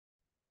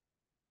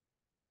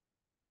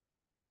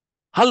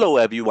Hello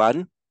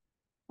everyone,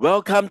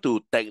 welcome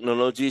to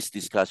Technologies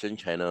Discussion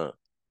Channel.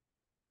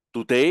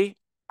 Today,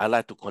 I'd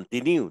like to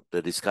continue the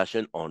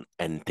discussion on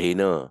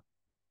antenna.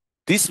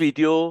 This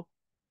video,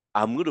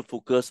 I'm going to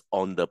focus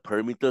on the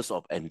parameters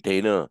of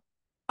antenna.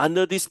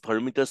 Under these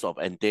parameters of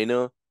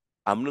antenna,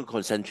 I'm going to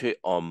concentrate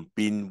on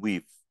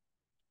beamwidth.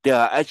 There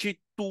are actually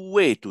two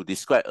ways to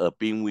describe a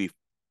beamwidth.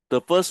 The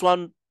first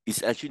one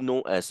is actually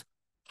known as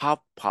half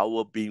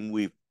power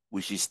beamwidth,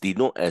 which is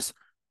denoted as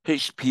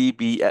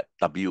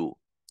HPBW.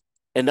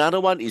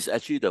 Another one is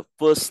actually the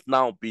first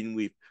Null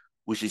beamwidth,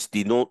 which is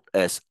denoted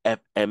as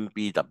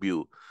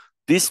FNBW.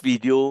 This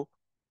video,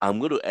 I'm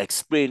going to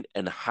explain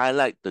and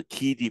highlight the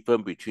key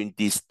difference between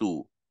these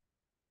two.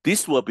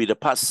 This will be the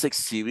part 6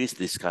 series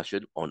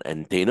discussion on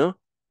antenna.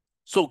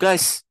 So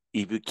guys,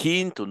 if you're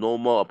keen to know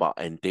more about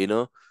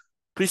antenna,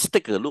 please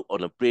take a look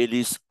on the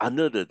playlist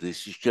under the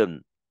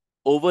description.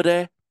 Over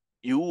there,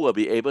 you will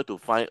be able to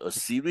find a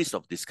series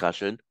of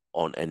discussion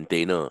on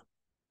antenna.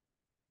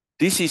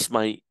 This is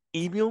my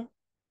email.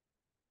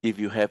 If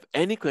you have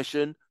any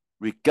question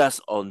regards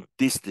on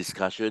this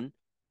discussion,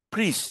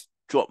 please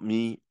drop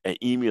me an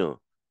email.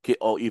 Okay,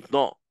 or if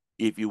not,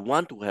 if you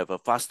want to have a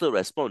faster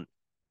response,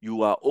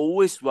 you are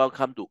always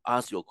welcome to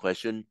ask your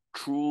question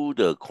through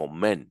the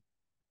comment.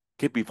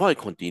 Okay, before I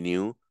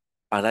continue,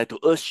 I'd like to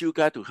urge you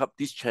guys to help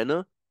this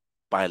channel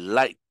by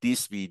like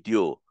this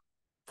video.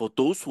 For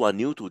those who are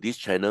new to this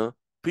channel,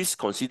 please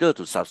consider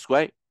to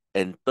subscribe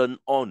and turn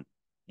on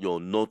your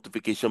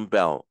notification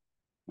bell.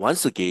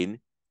 Once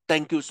again,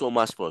 thank you so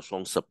much for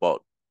strong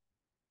support.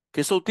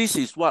 Okay, so this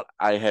is what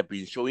I have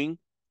been showing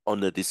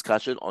on the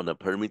discussion on the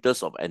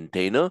parameters of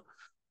antenna.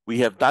 We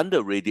have done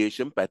the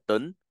radiation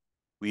pattern.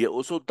 We have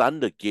also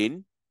done the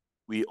gain.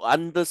 We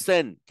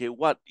understand, okay,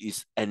 what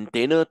is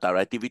antenna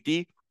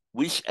directivity,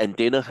 which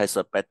antenna has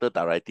a better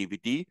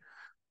directivity.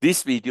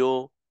 This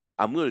video,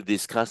 I'm going to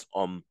discuss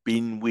on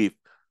beamwidth.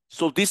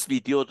 So this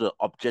video, the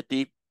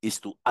objective is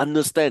to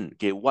understand,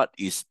 okay, what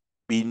is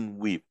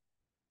beamwidth.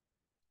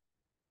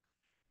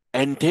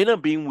 Antenna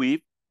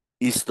beamwidth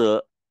is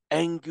the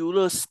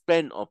angular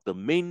span of the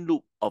main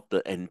loop of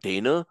the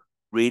antenna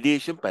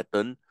radiation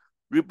pattern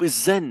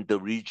represent the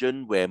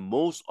region where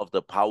most of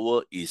the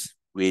power is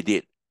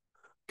radiated.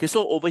 Okay,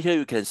 so over here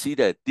you can see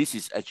that this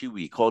is actually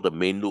we call the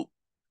main loop.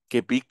 Okay,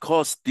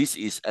 because this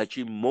is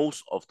actually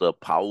most of the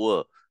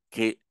power,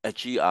 okay,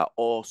 actually are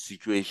all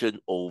situation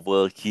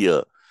over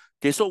here.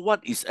 Okay, so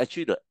what is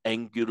actually the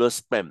angular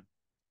span?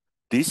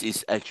 This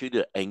is actually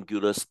the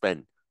angular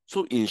span.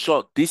 So in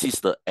short, this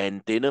is the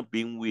antenna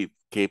beamwidth.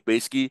 Okay,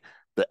 basically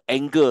the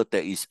angle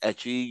that is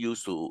actually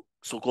used to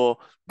so-called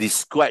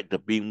describe the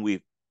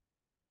beamwidth.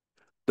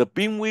 The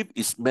beamwidth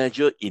is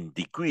measured in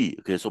degree.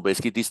 Okay, so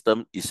basically this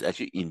term is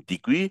actually in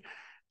degree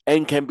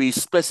and can be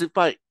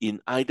specified in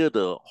either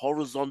the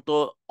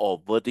horizontal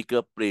or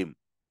vertical plane.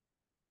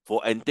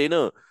 For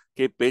antenna,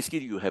 okay,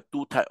 basically you have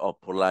two types of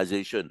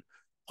polarization,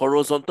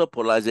 horizontal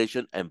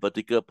polarization and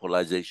vertical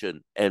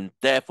polarization. And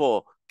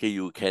therefore, okay,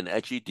 you can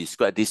actually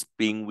describe this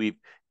beamwidth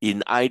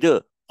in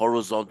either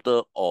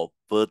horizontal or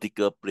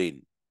vertical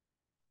plane.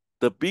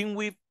 The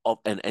beamwidth of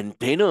an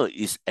antenna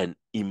is an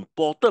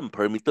important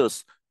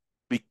parameter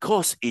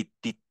because it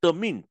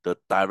determines the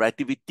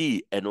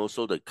directivity and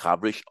also the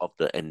coverage of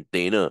the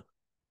antenna.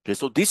 Okay,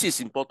 so this is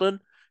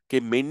important.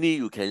 Okay, mainly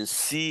you can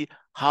see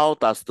how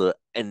does the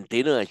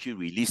antenna actually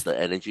release the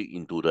energy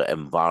into the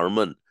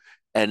environment.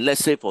 And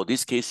let's say for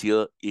this case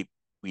here, if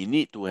we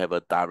need to have a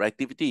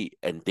directivity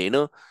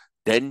antenna,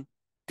 then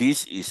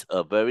this is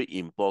a very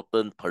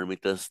important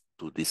parameters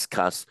to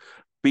discuss.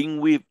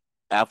 Beamwidth,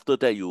 after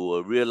that, you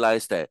will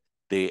realize that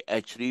they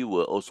actually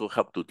will also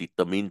help to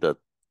determine the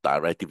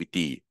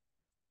directivity.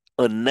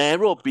 A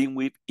narrow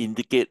beamwidth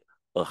indicate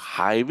a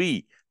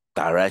highly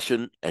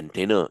direction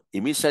antenna.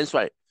 It makes sense,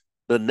 right?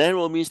 The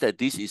narrow means that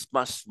this is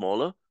much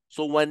smaller.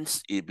 So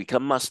once it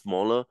becomes much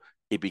smaller,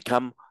 it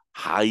becomes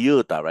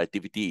higher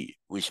directivity,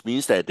 which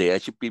means that they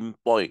actually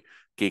pinpoint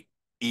okay,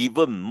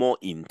 even more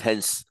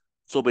intense.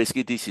 So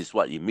basically, this is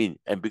what it means.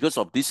 And because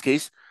of this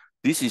case,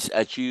 this is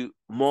actually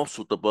more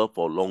suitable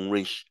for long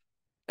range.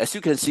 As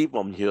you can see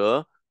from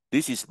here,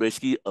 this is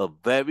basically a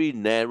very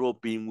narrow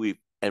beamwidth.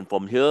 And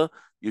from here,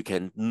 you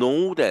can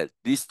know that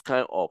this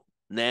kind of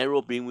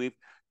narrow beamwidth,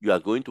 you are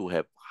going to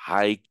have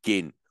high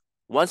gain.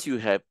 Once you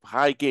have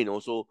high gain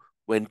also,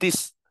 when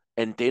this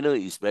antenna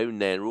is very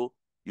narrow,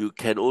 you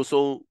can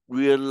also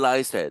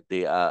realize that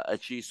they are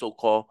actually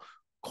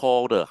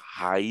called a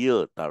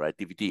higher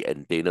directivity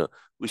antenna,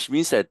 which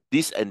means that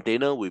this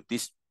antenna with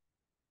this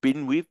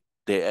beamwidth,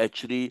 they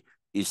actually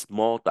is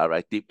more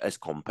directive as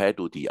compared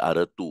to the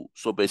other two.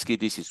 So basically,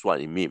 this is what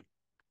it means.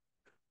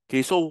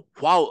 Okay, so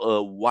while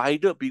a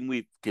wider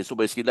beamwidth, okay, so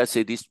basically, let's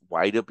say this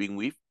wider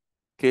beamwidth,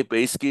 okay,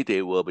 basically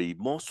they will be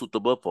more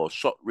suitable for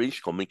short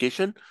range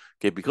communication,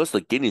 okay, because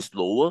the gain is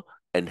lower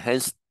and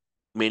hence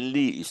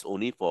mainly is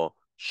only for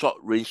short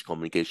range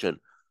communication.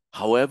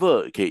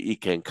 However, okay,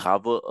 it can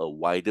cover a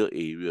wider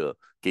area.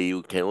 Okay,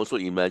 you can also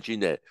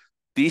imagine that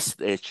this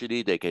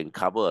actually they can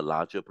cover a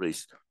larger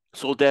place.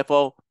 So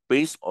therefore,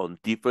 based on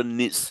different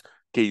needs,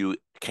 okay, you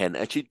can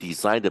actually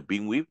design the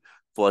beamwidth.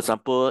 For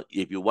example,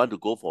 if you want to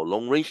go for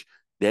long range,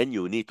 then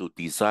you need to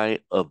design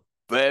a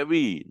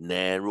very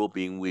narrow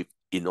beamwidth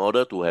in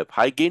order to have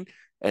high gain,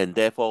 and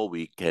therefore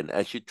we can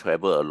actually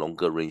travel a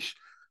longer range.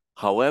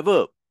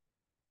 However,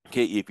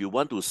 okay, if you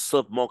want to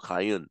serve more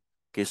client,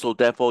 okay, so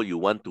therefore you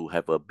want to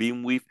have a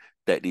beamwidth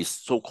that is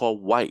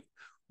so-called wide.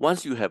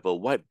 Once you have a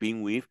wide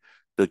beamwidth,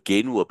 the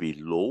gain will be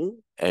low,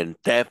 and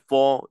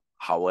therefore,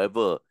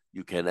 however,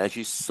 you can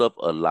actually serve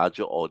a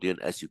larger audience,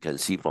 as you can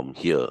see from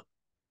here.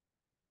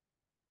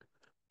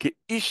 Okay,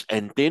 each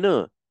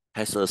antenna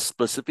has a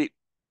specific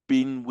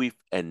beamwidth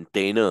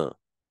antenna,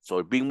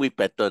 sorry, beamwidth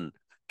pattern.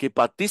 Okay,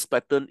 but this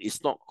pattern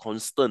is not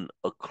constant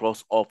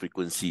across all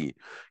frequency.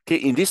 Okay,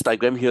 in this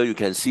diagram here, you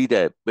can see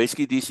that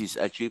basically this is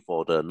actually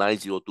for the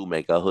 902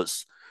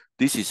 megahertz.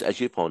 This is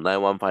actually for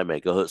 915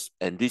 megahertz,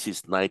 and this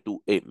is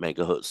 928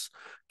 megahertz.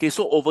 Okay,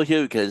 so over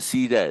here you can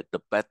see that the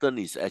pattern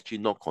is actually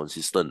not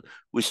consistent,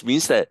 which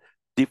means that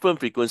different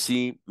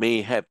frequency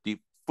may have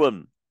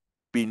different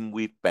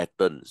beamwidth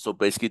pattern. So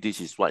basically,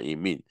 this is what it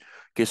means.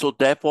 Okay, so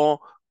therefore,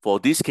 for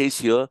this case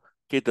here,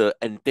 okay, the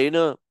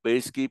antenna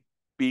basically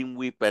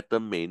beamwidth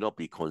pattern may not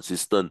be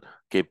consistent,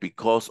 okay,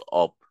 because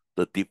of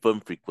the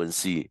different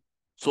frequency.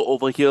 So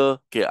over here,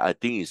 okay, I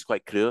think it's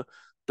quite clear.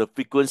 The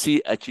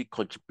frequency actually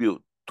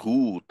contribute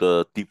to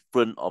the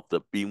difference of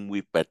the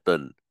beamwidth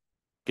pattern.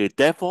 Okay,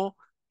 therefore,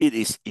 it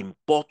is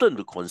important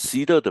to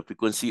consider the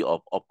frequency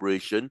of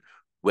operation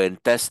when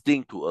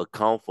testing to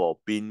account for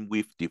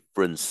beamwidth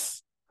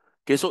difference.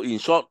 Okay, so in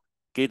short,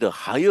 okay, the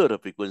higher the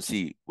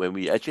frequency, when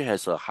we actually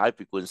has a high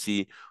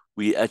frequency,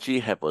 we actually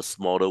have a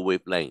smaller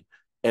wavelength.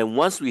 And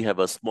once we have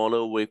a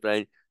smaller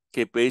wavelength,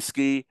 okay,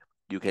 basically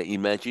you can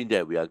imagine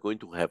that we are going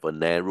to have a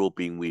narrow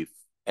beamwidth.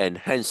 And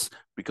hence,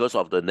 because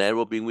of the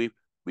narrow beamwidth,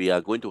 we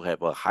are going to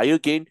have a higher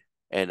gain,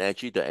 and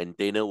actually the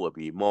antenna will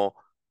be more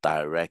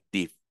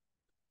directive.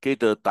 Okay,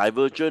 the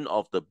divergence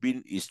of the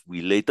beam is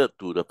related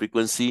to the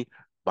frequency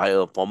by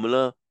a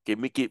formula,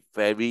 can make it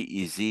very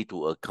easy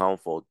to account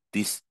for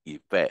this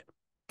effect.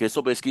 Okay,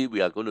 so basically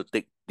we are going to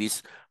take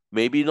this,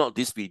 maybe not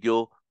this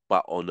video,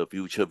 but on the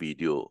future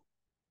video.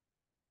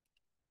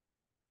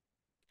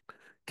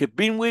 Okay,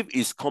 beamwidth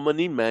is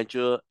commonly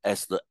measured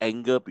as the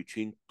angle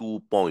between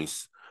 2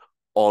 points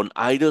on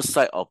either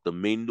side of the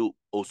main loop,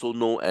 also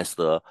known as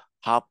the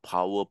half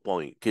power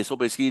point. Okay, so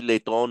basically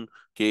later on,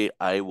 okay,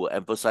 I will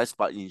emphasize,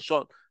 but in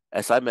short,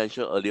 as I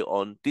mentioned earlier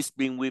on, this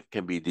beamwidth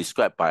can be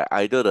described by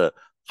either the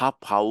half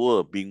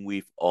power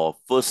beamwidth or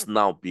first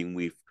now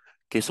beamwidth.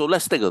 Okay, so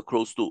let's take a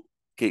close look,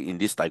 okay, in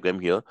this diagram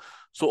here.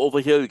 So over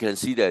here, you can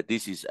see that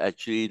this is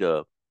actually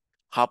the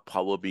half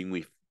power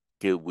beamwidth,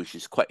 okay, which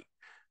is quite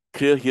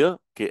clear here.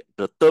 Okay,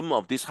 the term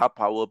of this half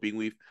power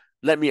beamwidth,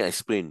 let me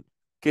explain.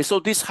 Okay, so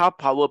this half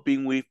power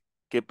beamwidth,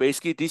 okay,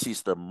 basically this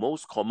is the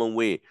most common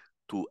way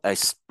to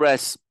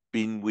express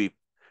beamwidth.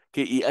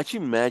 Okay, it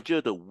actually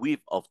measures the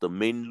width of the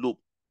main loop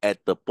at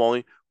the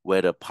point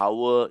where the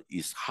power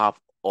is half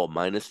or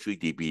minus 3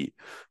 dB.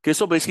 Okay,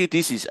 so basically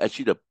this is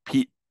actually the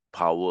peak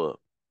power.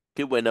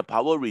 Okay, when the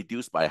power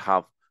reduced by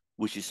half,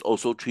 which is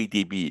also 3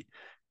 dB,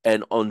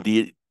 and on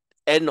the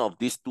end of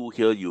this two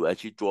here, you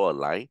actually draw a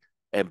line,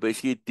 and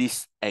basically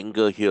this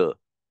angle here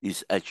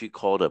is actually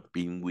called a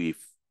beamwidth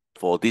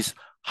for this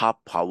half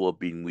power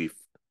beamwidth.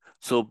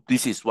 So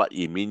this is what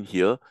it means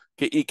here.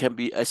 Okay, it can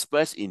be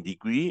expressed in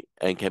degree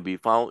and can be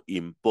found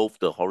in both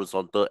the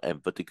horizontal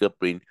and vertical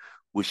plane,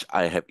 which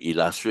I have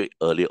illustrated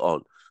earlier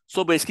on.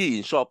 So basically,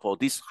 in short, for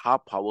this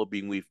half power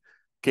beamwidth,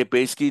 okay,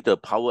 basically the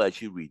power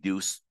actually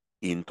reduced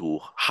into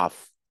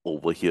half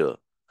over here.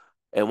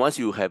 And once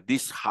you have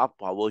this half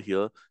power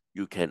here,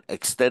 you can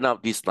extend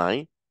out this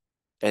line,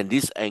 and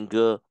this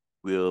angle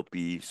will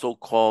be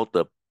so-called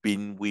the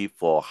beamwidth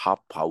for half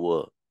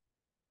power.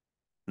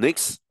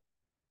 Next,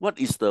 what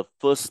is the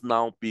first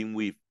now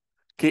beamwidth?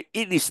 Okay,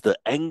 it is the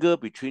angle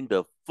between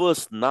the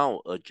first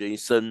now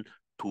adjacent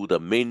to the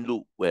main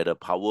loop where the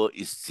power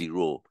is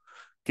 0.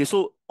 Okay,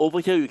 so over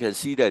here you can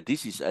see that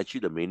this is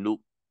actually the main loop.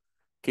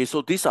 Okay,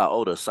 so these are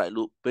all the side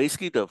loop.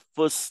 Basically, the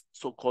first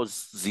so-called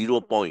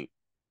 0 point,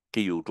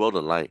 okay, you draw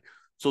the line.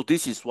 So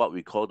this is what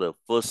we call the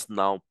first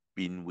now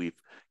beamwidth.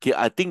 Okay,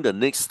 I think the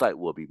next slide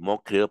will be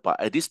more clear, but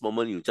at this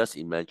moment, you just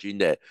imagine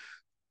that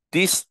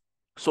this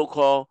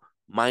so-called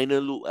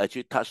minor loop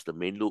actually touch the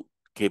main loop.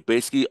 Okay,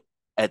 basically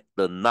at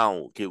the now,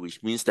 okay,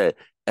 which means that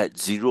at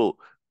 0,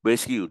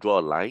 basically you draw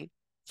a line.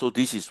 So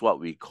this is what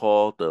we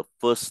call the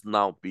first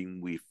now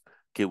beamwidth,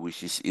 okay,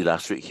 which is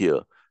illustrated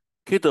here.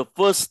 Okay, the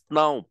first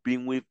now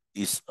beamwidth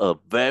is a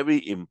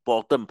very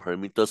important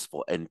parameters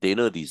for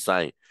antenna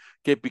design.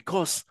 Okay,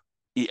 because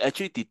it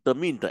actually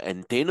determines the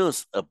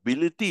antenna's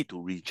ability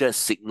to reject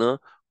signal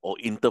or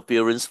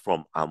interference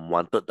from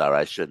unwanted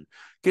direction.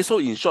 Okay, so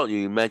in short,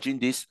 you imagine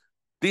this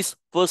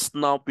first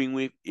now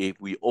beamwidth, if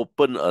we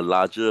open a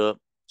larger,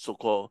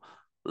 so-called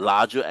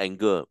larger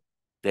angle,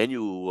 then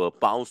you will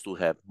bound to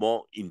have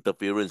more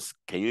interference.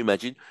 Can you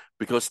imagine?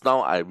 Because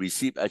now I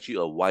receive actually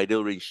a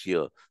wider range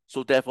here.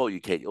 So therefore, you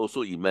can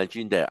also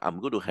imagine that I'm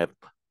going to have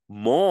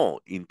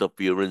more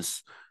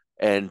interference.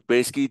 And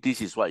basically, this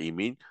is what it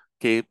means.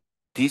 Okay,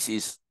 this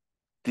is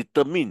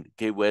determine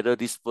whether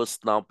this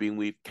first now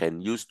beamwidth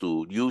can use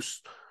to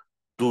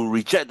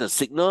reject the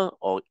signal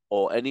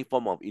or any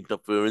form of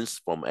interference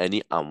from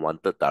any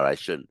unwanted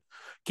direction.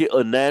 Okay,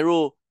 a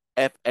narrow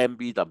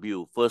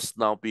FNBW first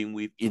now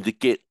beamwidth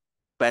indicate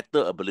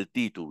better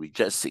ability to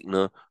reject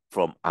signal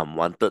from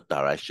unwanted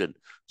direction.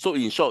 So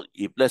in short,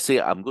 if let's say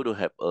I'm going to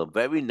have a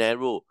very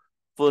narrow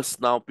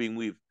first now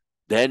beamwidth,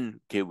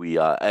 then we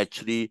are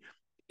actually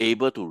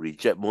able to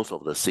reject most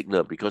of the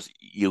signal, because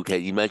you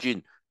can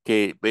imagine,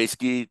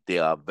 basically they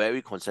are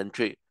very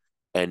concentrate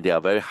and they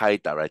are very high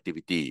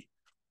directivity.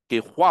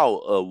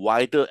 While a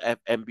wider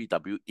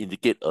FNBW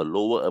indicate a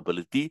lower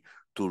ability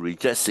to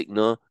reject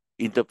signal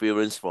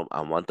interference from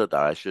unwanted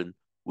direction,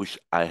 which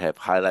I have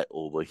highlighted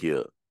over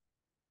here.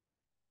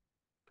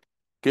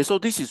 Okay, so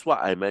this is what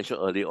I mentioned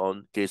earlier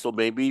on. Okay, so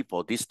maybe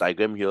for this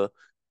diagram here,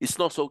 it's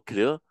not so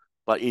clear,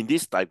 but in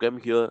this diagram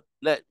here,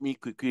 let me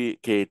quickly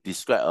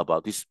describe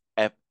about this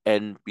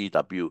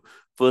FNBW,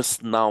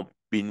 first now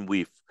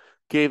beamwidth.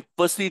 Okay,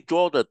 firstly,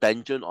 draw the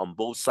tangent on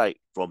both sides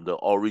from the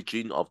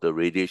origin of the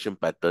radiation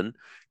pattern,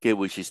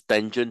 which is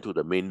tangent to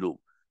the main loop.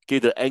 Okay,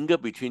 the angle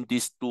between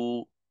these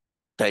two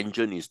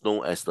tangent is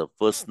known as the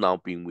first now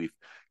beamwidth.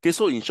 Okay,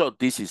 so in short,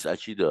 this is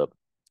actually the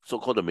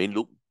so-called the main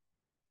loop.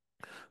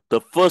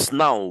 The first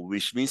now,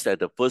 which means that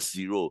the first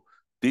zero,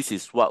 this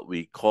is what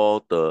we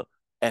call the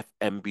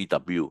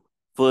FNBW,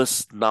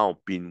 first now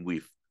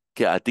beamwidth.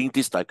 Okay, I think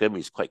this diagram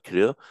is quite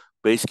clear.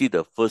 Basically,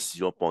 the first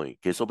 0 point.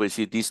 Okay, so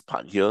basically this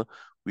part here,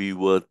 we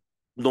will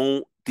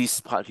know this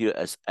part here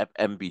as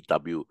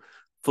FNBW,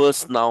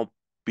 first now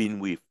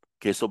beamwidth.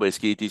 Okay, so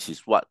basically this is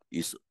what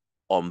is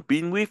on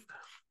beamwidth.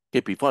 Okay,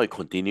 before I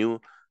continue,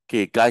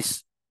 okay,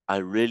 guys, I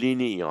really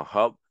need your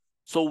help.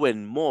 So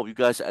when more of you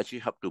guys actually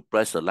help to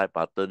press the like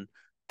button,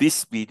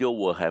 this video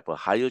will have a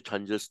higher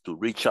chances to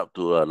reach out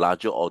to a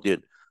larger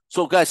audience.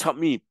 So guys, help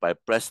me by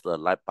press the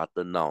like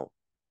button now.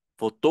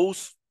 For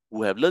those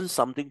who have learned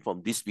something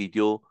from this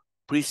video,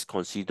 please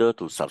consider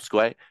to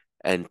subscribe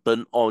and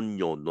turn on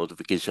your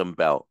notification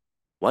bell.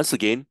 Once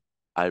again,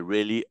 I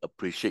really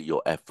appreciate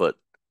your effort.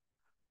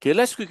 Okay,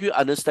 let's quickly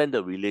understand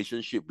the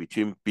relationship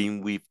between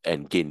beamwidth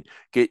and gain.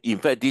 Okay, in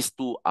fact, these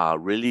two are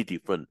really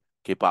different.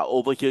 Okay, but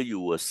over here you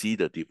will see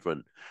the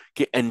difference.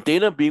 Okay,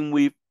 antenna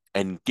beamwidth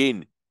and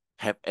gain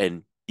have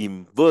an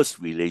inverse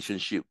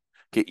relationship.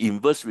 Okay,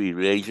 inverse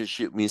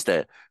relationship means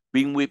that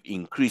beamwidth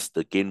increase,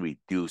 the gain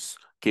reduce.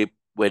 Okay,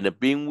 when the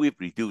beamwidth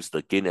reduce,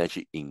 the gain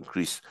actually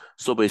increase.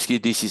 So basically,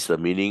 this is the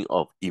meaning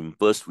of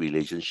inverse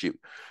relationship.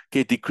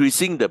 Okay,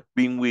 decreasing the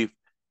beamwidth,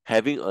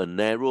 having a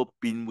narrow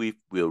beamwidth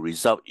will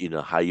result in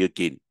a higher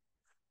gain.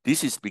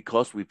 This is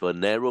because with a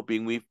narrow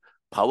beamwidth,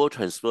 power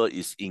transfer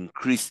is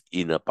increased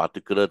in a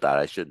particular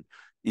direction.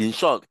 In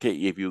short, okay,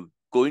 if you're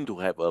going to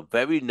have a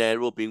very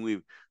narrow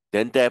beamwidth,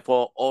 then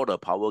therefore all the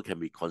power can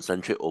be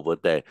concentrated over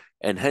there.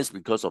 And hence,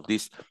 because of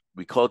this,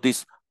 we call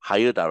this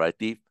higher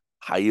directive,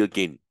 higher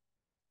gain.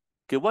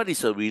 Okay, what is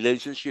the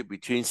relationship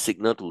between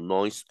signal to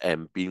noise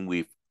and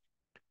beamwidth?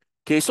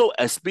 Okay, so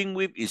as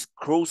beamwidth is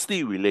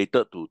closely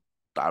related to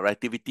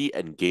directivity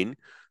and gain,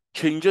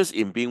 changes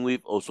in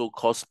beamwidth also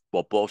cause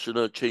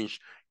proportional change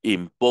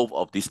in both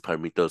of these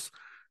parameters.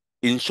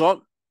 In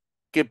short,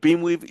 okay,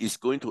 beamwidth is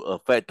going to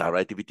affect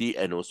directivity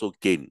and also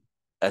gain,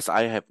 as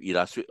I have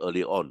illustrated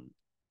earlier on.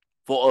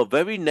 For a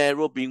very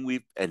narrow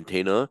beamwidth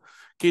antenna,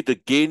 okay, the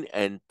gain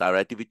and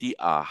directivity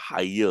are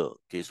higher.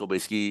 Okay, so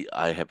basically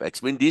I have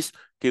explained this,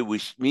 okay,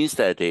 which means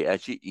that they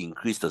actually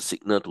increase the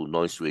signal to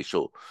noise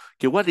ratio.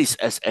 Okay, what is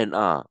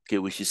SNR? Okay,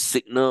 which is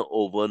signal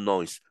over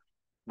noise.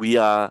 We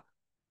are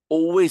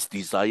always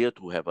desire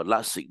to have a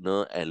large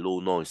signal and low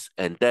noise,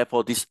 and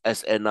therefore this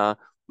SNR,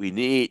 we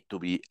need to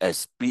be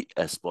as big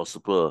as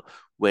possible.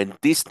 When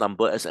this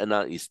number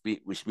SNR is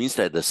big, which means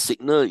that the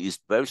signal is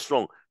very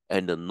strong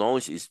and the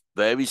noise is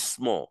very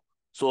small.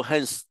 So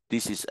hence,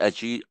 this is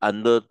actually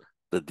under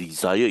the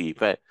desired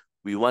effect.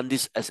 We want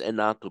this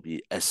SNR to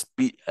be as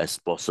big as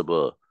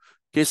possible.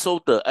 Okay,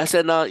 so the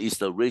SNR is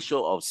the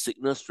ratio of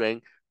signal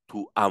strength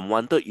to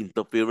unwanted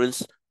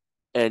interference,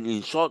 and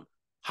in short,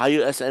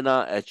 higher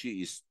SNR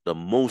actually is the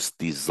most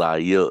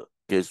desired,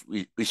 okay,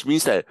 which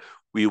means that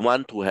we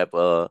want to have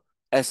a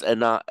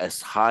SNR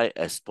as high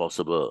as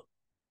possible.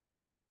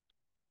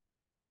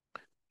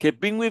 Okay,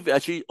 beamwidth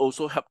actually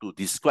also help to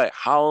describe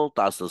how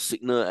does the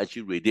signal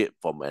actually radiate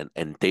from an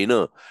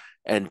antenna.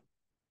 And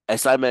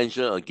as I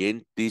mentioned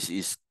again, this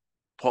is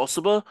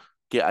possible.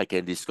 Okay, I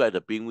can describe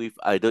the beamwidth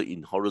either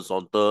in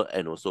horizontal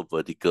and also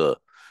vertical.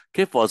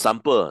 Okay, for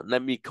example,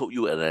 let me quote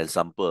you an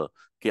example.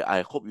 Okay,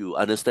 I hope you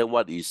understand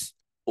what is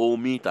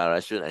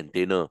omnidirectional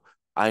antenna.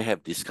 I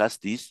have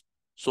discussed this.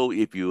 So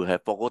if you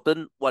have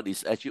forgotten what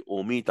is actually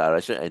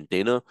omnidirectional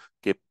antenna,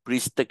 okay,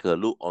 please take a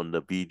look on the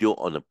video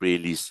on the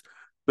playlist.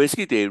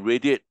 Basically, they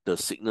radiate the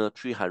signal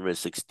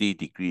 360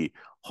 degree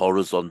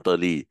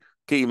horizontally.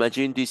 Okay,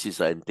 imagine this is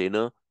an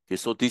antenna. Okay,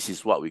 so this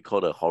is what we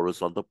call the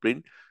horizontal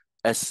plane.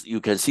 As you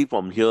can see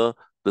from here,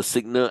 the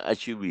signal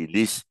actually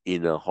released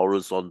in a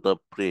horizontal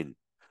plane.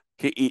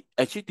 Okay, it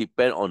actually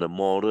depends on the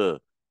model.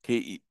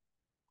 Okay,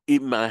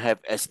 it might have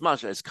as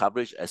much as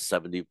coverage as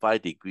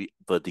 75-degree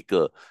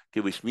vertical,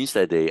 okay, which means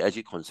that they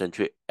actually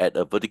concentrate at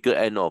a vertical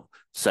end of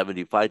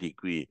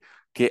 75-degree.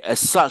 Okay, as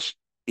such,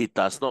 it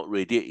does not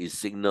radiate its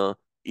signal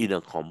in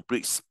a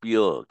complete sphere.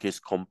 Okay,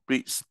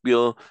 complete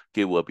sphere,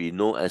 okay, will be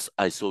known as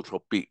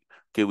isotropic.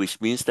 Okay, which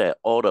means that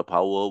all the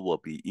power will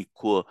be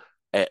equal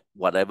at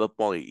whatever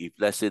point if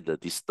let's say the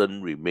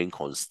distance remain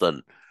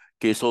constant.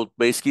 Okay, so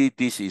basically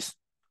this is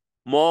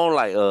more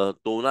like a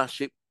donut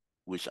shape,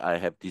 which I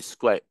have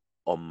described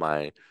on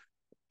my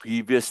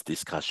previous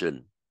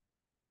discussion.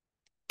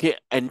 Okay,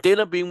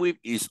 antenna beamwidth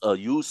is a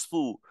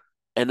useful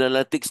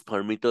analytics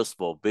parameters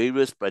for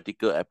various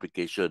practical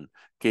application.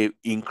 Okay,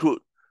 include,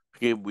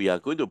 okay, we are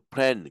going to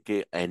plan,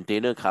 okay,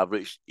 antenna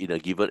coverage in a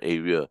given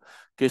area.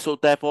 Okay, so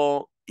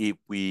therefore, if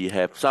we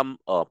have some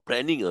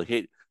planning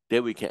ahead,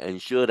 then we can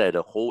ensure that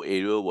the whole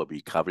area will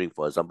be covering,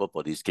 for example,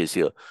 for this case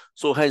here.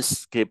 So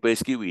hence, okay,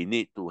 basically we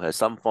need to have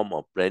some form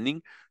of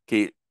planning,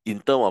 okay, in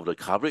terms of the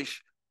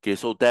coverage. Okay,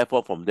 so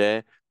therefore from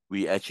there,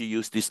 we actually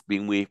use this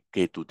beamwidth,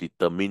 okay, to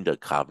determine the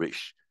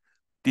coverage.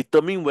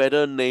 Determine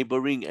whether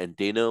neighboring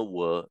antenna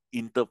will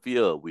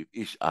interfere with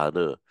each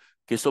other.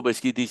 Okay, so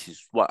basically this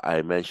is what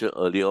I mentioned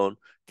earlier on.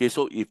 Okay,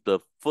 so if the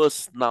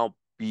first now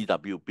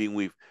BW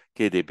beamwidth,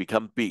 okay, they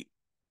become big,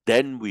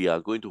 then we are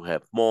going to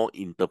have more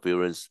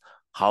interference.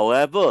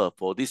 However,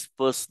 for this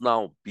first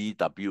now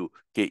BW,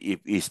 okay, if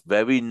it's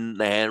very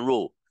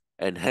narrow,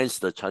 and hence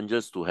the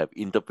chances to have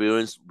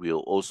interference will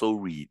also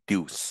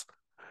reduce.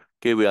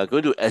 Okay, we are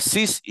going to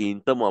assist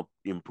in terms of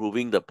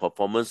improving the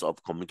performance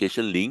of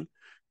communication link,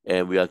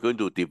 and we are going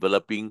to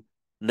developing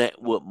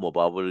network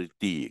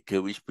mobility, okay,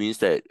 which means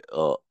that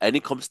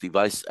any comms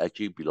device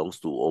actually belongs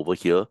to over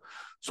here.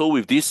 So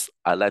with this,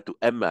 I'd like to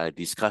end my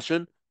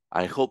discussion.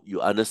 I hope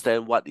you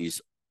understand what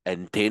is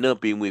antenna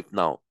beamwidth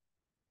now.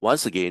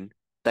 Once again,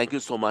 thank you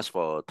so much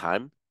for your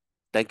time.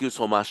 Thank you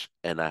so much,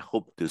 and I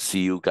hope to see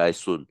you guys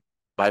soon.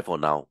 Bye for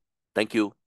now. Thank you.